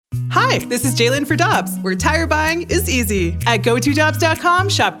Hi, this is Jalen for Dobbs, where tire buying is easy. At GoToDobbs.com,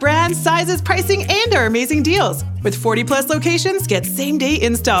 shop brands, sizes, pricing, and our amazing deals. With 40-plus locations, get same-day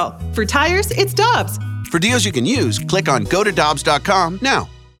install. For tires, it's Dobbs. For deals you can use, click on GoToDobbs.com now.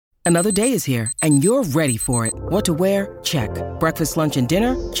 Another day is here, and you're ready for it. What to wear? Check. Breakfast, lunch, and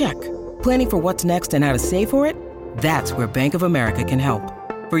dinner? Check. Planning for what's next and how to save for it? That's where Bank of America can help.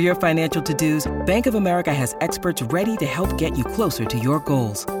 For your financial to-dos, Bank of America has experts ready to help get you closer to your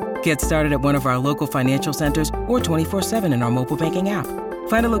goals. Get started at one of our local financial centers or 24/7 in our mobile banking app.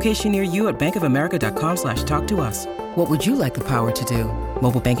 Find a location near you at bankofamerica.com/talktous. What would you like the power to do?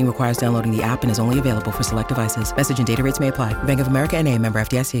 Mobile banking requires downloading the app and is only available for select devices. Message and data rates may apply. Bank of America N.A., member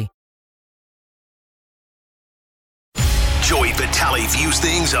FDIC. Joey Vitale views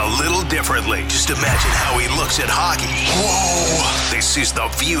things a little differently. Just imagine how he looks at hockey. Whoa! This is The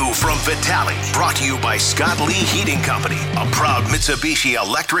View from Vitale, brought to you by Scott Lee Heating Company, a proud Mitsubishi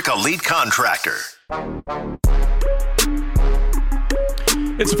Electric Elite contractor.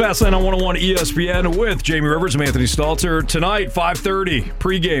 It's the Fast Lane on 101 ESPN with Jamie Rivers and Anthony Stalter. Tonight, 5:30,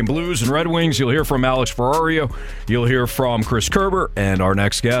 pregame, Blues and Red Wings. You'll hear from Alex Ferrario. You'll hear from Chris Kerber. And our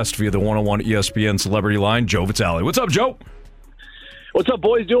next guest via the 101 ESPN Celebrity Line, Joe Vitale. What's up, Joe? What's up,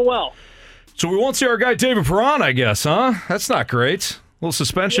 boys? Doing well. So we won't see our guy David Perron, I guess, huh? That's not great. A little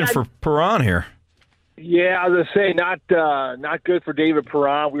suspension for Perron here. Yeah, I was going to say, not good for David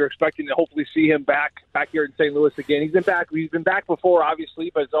Perron. We were expecting to hopefully see him back here in St. Louis again. He's been back before, obviously,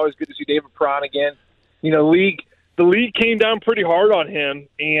 but it's always good to see David Perron again. You know, the league came down pretty hard on him,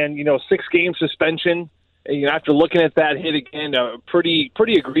 and 6-game suspension. And, after looking at that hit again, a pretty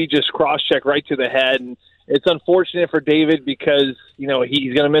egregious cross check right to the head. And it's unfortunate for David because he's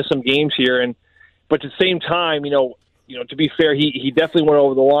going to miss some games here. But at the same time, to be fair, he definitely went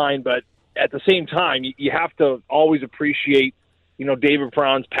over the line, but at the same time, you have to always appreciate, David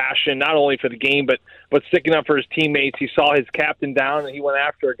Perron's passion, not only for the game, but sticking up for his teammates. He saw his captain down, and he went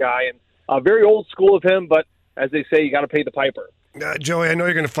after a guy. And very old school of him, but as they say, you got to pay the piper. Joey, I know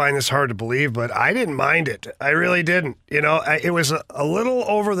you're going to find this hard to believe, but I didn't mind it. I really didn't. It was a little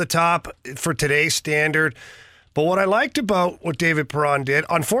over the top for today's standard. But what I liked about what David Perron did,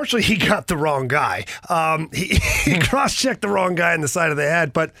 unfortunately, he got the wrong guy. He cross-checked the wrong guy in the side of the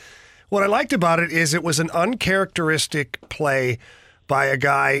head, but what I liked about it is it was an uncharacteristic play by a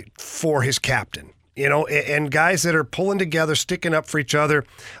guy for his captain, and guys that are pulling together, sticking up for each other.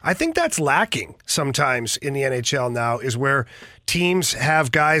 I think that's lacking sometimes in the NHL now, is where teams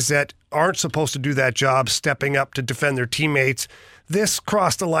have guys that aren't supposed to do that job stepping up to defend their teammates. This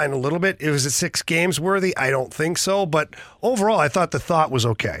crossed the line a little bit. It was 6 games worthy. I don't think so, but overall, I thought the thought was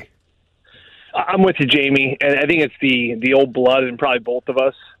okay. I'm with you, Jamie, and I think it's the old blood in probably both of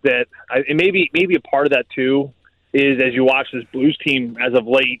us and maybe a part of that too is as you watch this Blues team as of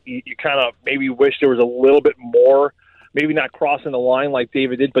late, you kind of maybe wish there was a little bit more, maybe not crossing the line like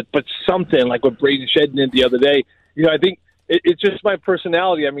David did, but something like what Braden Shed did the other day. I think it's just my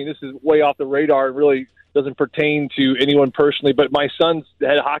personality. I mean, this is way off the radar. It really doesn't pertain to anyone personally, but my son's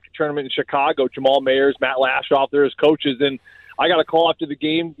had a hockey tournament in Chicago. Jamal Mayers, Matt Lashoff, they're his coaches, and I got a call after the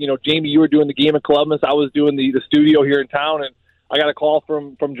game. Jamie, you were doing the game at Columbus. I was doing the studio here in town, and I got a call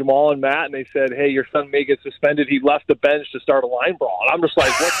from Jamal and Matt, and they said, hey, your son may get suspended. He left the bench to start a line brawl. And I'm just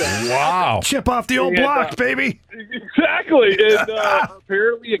like, what the Wow. Chip off the old block, baby. Exactly. And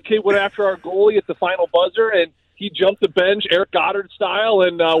apparently a kid went after our goalie at the final buzzer, and he jumped the bench, Eric Goddard style,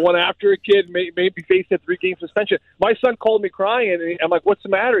 and went after a kid, maybe faced a 3-game suspension. My son called me crying, and I'm like, what's the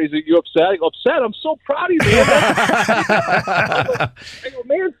matter? He's like, you upset? I go, upset? I'm so proud of you, man. I go,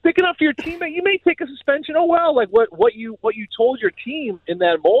 man, sticking up for your teammate, you may take a suspension. Oh, well, like what you told your team in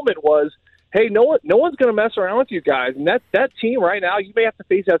that moment was, hey, no one's going to mess around with you guys. And that team right now, you may have to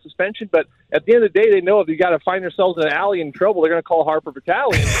face that suspension, but at the end of the day, they know if you got to find themselves in an alley in trouble, they're going to call Harper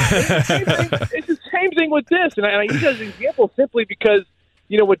Vitale. It's the same thing with this. And I use that as an example simply because,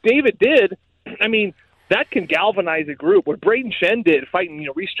 what David did, I mean, that can galvanize a group. What Braden Shen did fighting,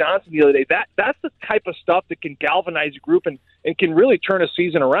 Reese Johnson the other day, that's the type of stuff that can galvanize a group and can really turn a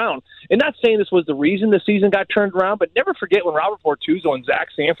season around. And not saying this was the reason the season got turned around, but never forget when Robert Bortuzzo and Zach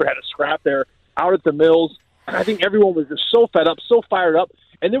Sanford had a scrap there out at the Mills. I think everyone was just so fed up, so fired up.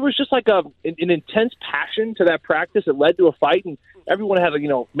 And there was just like an intense passion to that practice that led to a fight, and everyone had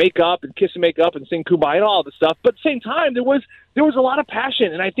to, make up and kiss and make up and sing Kumbaya and all this stuff. But at the same time, there was a lot of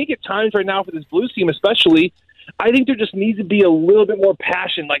passion. And I think at times right now for this Blues team especially, I think there just needs to be a little bit more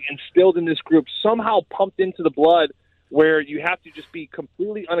passion like instilled in this group, somehow pumped into the blood where you have to just be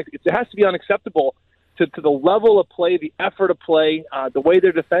completely it has to be unacceptable to the level of play, the effort of play, the way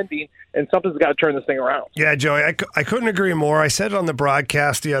they're defending, and something's got to turn this thing around. Yeah, Joey, I couldn't agree more. I said it on the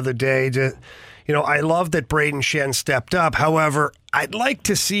broadcast the other day. I love that Brayden Schenn stepped up. However, I'd like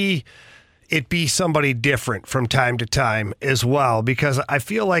to see it be somebody different from time to time as well, because I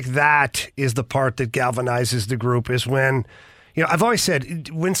feel like that is the part that galvanizes the group, is when, I've always said,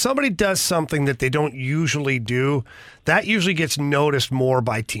 when somebody does something that they don't usually do, that usually gets noticed more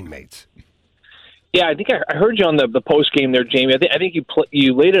by teammates. Yeah, I think I heard you on the post game there, Jamie. I think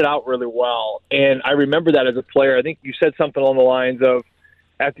you laid it out really well, and I remember that as a player. I think you said something along the lines of,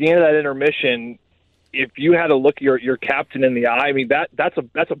 at the end of that intermission, if you had to look your captain in the eye, I mean that's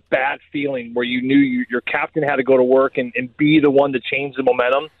a bad feeling where you knew your captain had to go to work and be the one to change the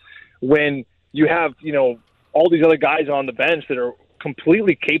momentum when you have all these other guys on the bench that are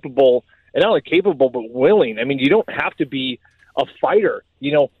completely capable, and not only capable but willing. I mean, you don't have to be a fighter.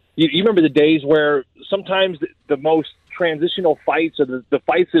 You remember the days where sometimes the most transitional fights or the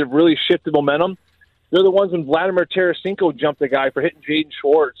fights that have really shifted momentum, they're the ones when Vladimir Tarasenko jumped the guy for hitting Jaden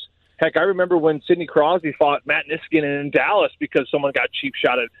Schwartz. Heck, I remember when Sidney Crosby fought Matt Niskanen in Dallas because someone got cheap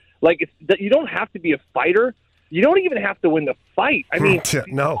shotted. You don't have to be a fighter. You don't even have to win the fight. I mean,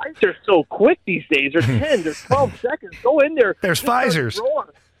 no. Fights are so quick these days. They're 10, they're 12 seconds. Go in there. There's Pfizer's.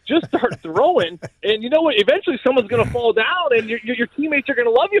 Just start throwing, and you know what? Eventually someone's going to fall down, and your teammates are going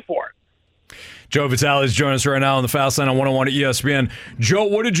to love you for it. Joe Vitale is joining us right now on the Fast Line on 101 at ESPN. Joe,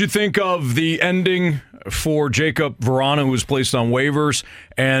 what did you think of the ending for Jakub Vrana, who was placed on waivers?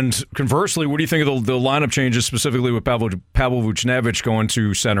 And conversely, what do you think of the lineup changes, specifically with Pavel Vucinovic going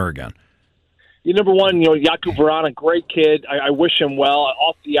to center again? Number one, Jakub Vrana, great kid. I wish him well.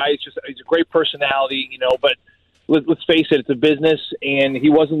 Off the ice, he's a great personality, but let's face it, it's a business, and he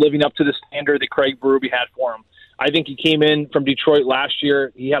wasn't living up to the standard that Craig Berube had for him. I think he came in from Detroit last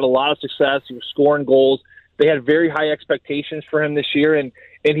year. He had a lot of success. He was scoring goals. They had very high expectations for him this year, and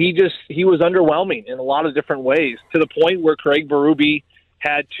he was underwhelming in a lot of different ways, to the point where Craig Berube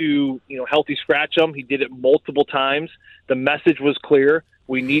had to, healthy scratch him. He did it multiple times. The message was clear.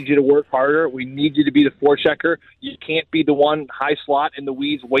 We need you to work harder. We need you to be the forechecker. You can't be the one high slot in the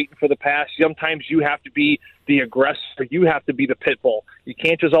weeds waiting for the pass. Sometimes you have to be the aggressor. You have to be the pit bull. You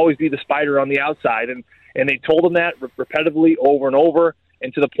can't just always be the spider on the outside. And they told him that repetitively over and over,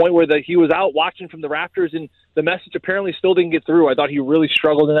 and to the point where he was out watching from the rafters, and the message apparently still didn't get through. I thought he really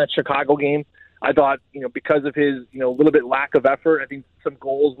struggled in that Chicago game. I thought, because of his, little bit lack of effort, I think some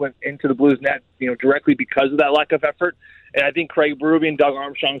goals went into the Blues net, directly because of that lack of effort. And I think Craig Berube and Doug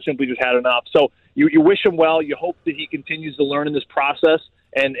Armstrong simply just had enough. So you wish him well. You hope that he continues to learn in this process,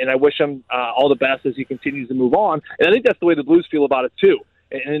 and I wish him all the best as he continues to move on. And I think that's the way the Blues feel about it too.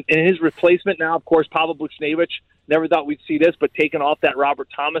 And his replacement now, of course, Pavel Vucinovic, never thought we'd see this, but taking off that Robert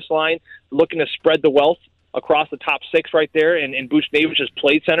Thomas line, looking to spread the wealth across the top six right there, and Vucinovic has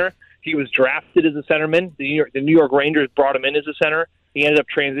played center. He was drafted as a centerman. The New York Rangers brought him in as a center. He ended up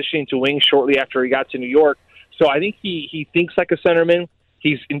transitioning to wing shortly after he got to New York. So I think he thinks like a centerman.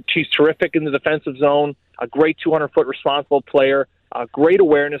 He's terrific in the defensive zone, a great 200-foot responsible player, great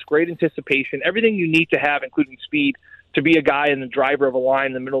awareness, great anticipation, everything you need to have, including speed, to be a guy and the driver of a line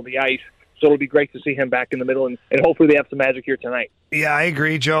in the middle of the ice. So it'll be great to see him back in the middle, and hopefully they have some magic here tonight. Yeah, I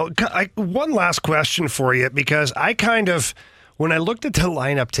agree, Joe. One last question for you, because when I looked at the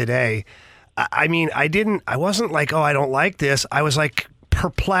lineup today, I wasn't like, oh, I don't like this. I was like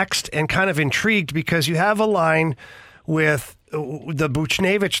perplexed and kind of intrigued, because you have a line with the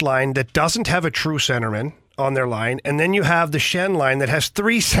Vucinovic line that doesn't have a true centerman on their line, and then you have the Schenn line that has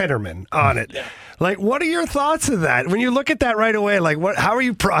three centermen on it. Yeah. Like, what are your thoughts of that? When you look at that right away, how are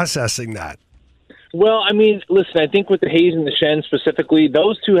you processing that? Well, listen, I think with the Hayes and the Schenn specifically,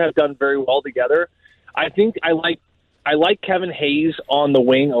 those two have done very well together. I think I like Kevin Hayes on the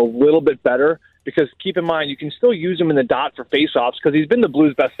wing a little bit better, because keep in mind, you can still use him in the dot for faceoffs, because he's been the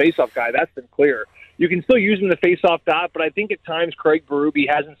Blues' best faceoff guy. That's been clear. You can still use him in the faceoff dot, but I think at times Craig Berube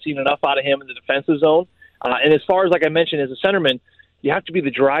hasn't seen enough out of him in the defensive zone. And as far as, like I mentioned, as a centerman, you have to be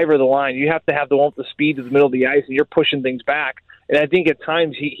the driver of the line. You have to have the one with the speed to the middle of the ice, and you're pushing things back. And I think at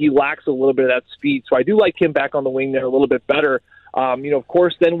times he lacks a little bit of that speed. So I do like him back on the wing there a little bit better. Of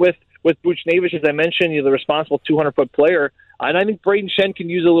course, then with Vucinovic, as I mentioned, the responsible 200-foot player. And I think Brayden Schenn can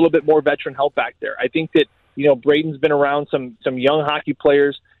use a little bit more veteran help back there. I think that, Brayden's been around some young hockey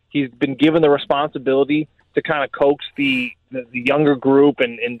players. He's been given the responsibility to kind of coax the younger group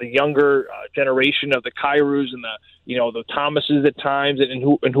and the younger generation of the Kyrous and the Thomases at times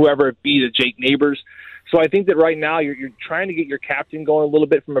and whoever it be, the Jake Neighbors. So I think that right now you're trying to get your captain going a little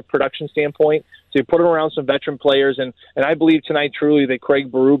bit from a production standpoint. So you put him around some veteran players, and I believe tonight truly that Craig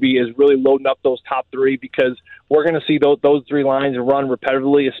Berube is really loading up those top three, because we're going to see those three lines run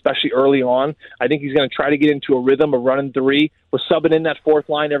repetitively, especially early on. I think he's going to try to get into a rhythm of running three. We're subbing in that fourth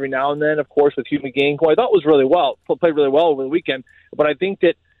line every now and then, of course, with Hugh McGinn, who I thought was played really well over the weekend. But I think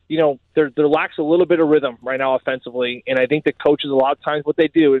that, there lacks a little bit of rhythm right now offensively, and I think that coaches a lot of times what they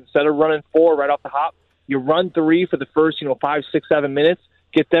do, instead of running four right off the hop, you run three for the first 5, 6, 7 minutes,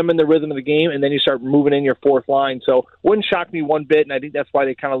 get them in the rhythm of the game, and then you start moving in your fourth line. So wouldn't shock me one bit, and I think that's why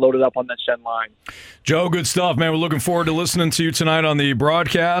they kind of loaded up on that Shen line. Joe, good stuff, man. We're looking forward to listening to you tonight on the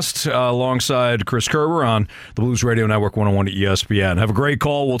broadcast alongside Chris Kerber on the Blues Radio Network 101 at ESPN. Have a great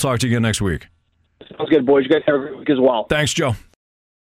call. We'll talk to you again next week. Sounds good, boys. You guys have a great week as well. Thanks, Joe.